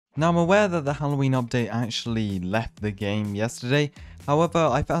Now, I'm aware that the Halloween update actually left the game yesterday. However,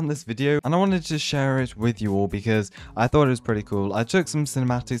 I found this video and I wanted to share it with you all because I thought it was pretty cool. I took some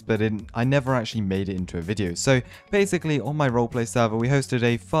cinematics, but I never actually made it into a video. So basically, on my roleplay server, we hosted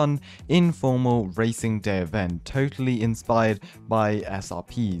a fun, informal racing day event, totally inspired by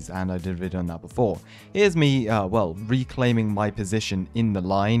SRPs, and I did a video on that before. Here's me, reclaiming my position in the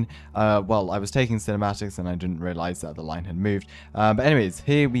line. I was taking cinematics and I didn't realize that the line had moved. But anyways,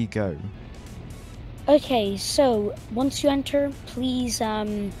 here we go. Okay, so once you enter, please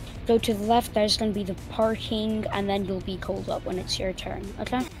go to the left. There's going to be the parking, and then you'll be called up when it's your turn.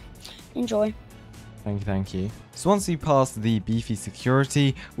 Okay? Enjoy. Thank you. So once you pass the beefy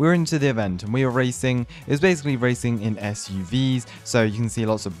security, we're into the event and we are racing. It's basically racing in SUVs, so you can see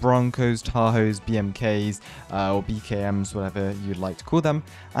lots of Broncos, Tahoes, BMKs, or BKMs, whatever you'd like to call them.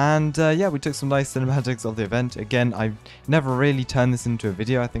 And yeah, we took some nice cinematics of the event. Again, I never really turned this into a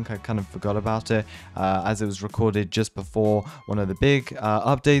video. I think I kind of forgot about it as it was recorded just before one of the big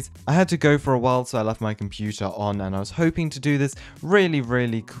updates. I had to go for a while, so I left my computer on and I was hoping to do this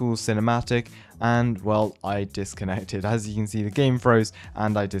really cool cinematic. And well, I disconnected. As you can see, the game froze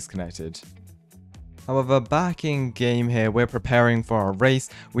and I disconnected. However, back in game here, we're preparing for our race.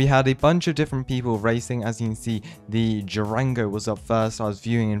 We had a bunch of different people racing. As you can see, the Durango was up first. I was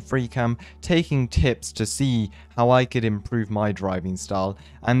viewing in free cam, taking tips to see how I could improve my driving style.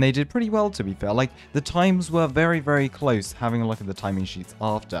 And they did pretty well, to be fair. Like, the times were very close, having a look at the timing sheets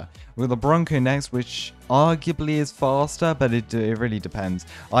after. With the Bronco next, which arguably is faster, but it really depends.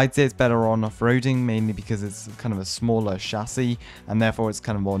 I'd say it's better on off-roading, mainly because it's kind of a smaller chassis, and therefore it's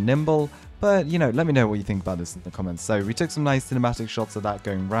kind of more nimble. But, you know, let me know what you think about this in the comments. So we took some nice cinematic shots of that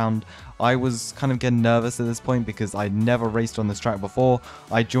going round. I was kind of getting nervous at this point because I'd never raced on this track before.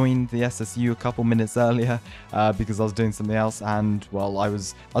 I joined the SSU a couple minutes earlier because I was doing something else, and well, I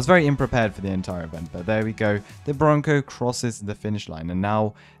was very unprepared for the entire event. But there we go. The Bronco crosses the finish line, and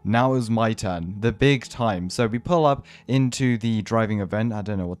now it was my turn, the big time. So we pull up into the driving event. I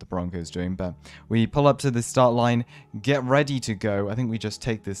don't know what the Bronco is doing, but we pull up to the start line, get ready to go. I think we just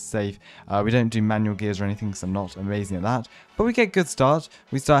take this safe. We don't do manual gears or anything because I'm not amazing at that. But we get good start.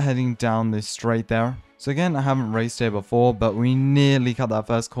 We start heading down this straight there. So again, I haven't raced here before, but we nearly cut that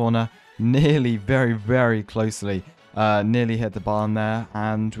first corner. Nearly, very closely. Nearly hit the barn there,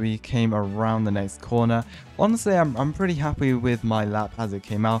 and we came around the next corner. Honestly, I'm pretty happy with my lap as it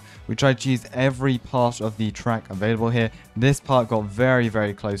came out. We tried to use every part of the track available here. This part got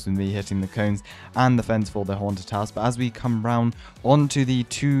very close with me hitting the cones and the fence for the haunted house. But as we come round onto the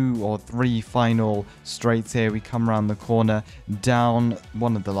 2 or 3 final straights here, we come around the corner down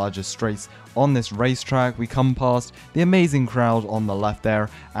one of the largest straights on this racetrack. We come past the amazing crowd on the left there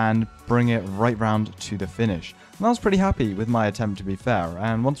and bring it right round to the finish. And I was pretty happy with my attempt, to be fair.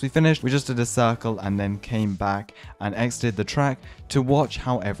 And once we finished, we just did a circle and then came back and exited the track to watch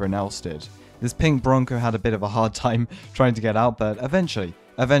how everyone else did. This pink Bronco had a bit of a hard time trying to get out, but eventually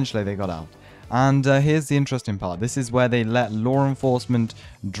they got out. And here's the interesting part. This is where they let law enforcement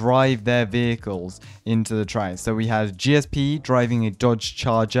drive their vehicles into the track. So we had GSP driving a Dodge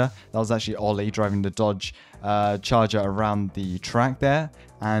Charger. That was actually Ollie driving the Dodge Charger around the track there.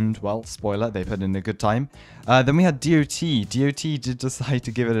 And, well, spoiler, they put in a good time. Then we had DOT. DOT did decide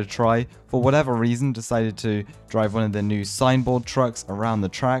to give it a try. For whatever reason, decided to drive one of the new signboard trucks around the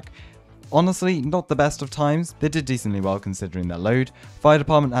track. Honestly, not the best of times. They did decently well considering their load. Fire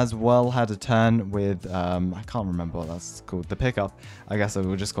department as well had a turn with, I can't remember what that's called, the pickup. I guess I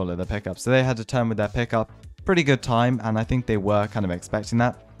will just call it the pickup. So they had a turn with their pickup. Pretty good time, and I think they were kind of expecting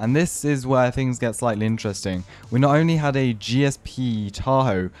that. And this is where things get slightly interesting. We not only had a GSP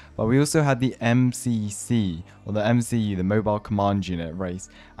Tahoe, but we also had the MCC, or the MCU, the Mobile Command Unit race.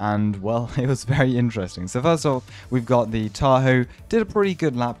 And, well, it was very interesting. So first off, we've got the Tahoe. Did a pretty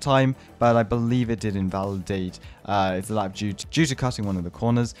good lap time, but I believe it did invalidate its lap due to cutting one of the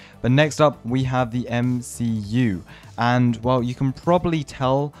corners. But next up, we have the MCU. And, well, you can probably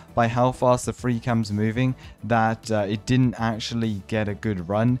tell by how fast the free cam's moving that it didn't actually get a good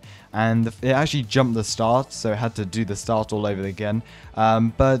run. And it actually jumped the start, so it had to do the start all over again.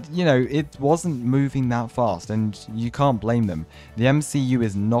 But, you know, it wasn't moving that fast, and you can't blame them. The MCU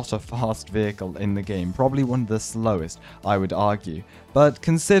is not a fast vehicle in the game, probably one of the slowest, I would argue. But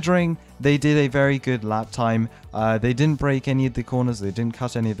considering they did a very good lap time, they didn't break any of the corners, they didn't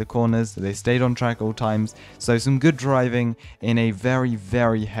cut any of the corners, they stayed on track all times. So some good driving in a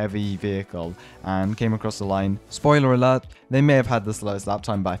very heavy vehicle and came across the line. Spoiler alert, they may have had the slowest lap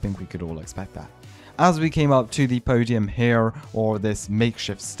time, but I think we could all expect that. As we came up to the podium here, or this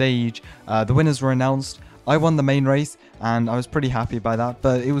makeshift stage, the winners were announced. I won the main race, and I was pretty happy by that,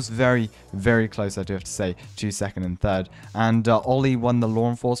 but it was very, very close, I do have to say, to second and third. And Ollie won the law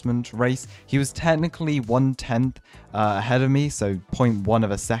enforcement race. He was technically 1/10 ahead of me, so 0.1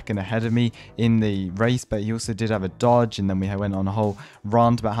 of a second ahead of me in the race, but he also did have a dodge, and then we went on a whole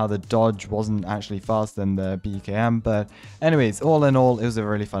rant about how the dodge wasn't actually faster than the BKM. But anyways, all in all, it was a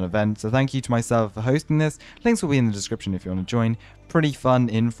really fun event, so thank you to myself for hosting this. Links will be in the description if you want to join. Pretty fun,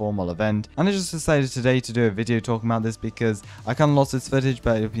 informal event, and I just decided today to do a video talking about this because I kind of lost this footage,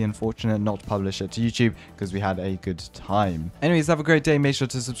 but it would be unfortunate not to publish it to YouTube because we had a good time. Anyways, have a great day. Make sure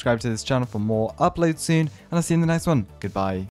to subscribe to this channel for more uploads soon, and I'll see you in the next one. Goodbye.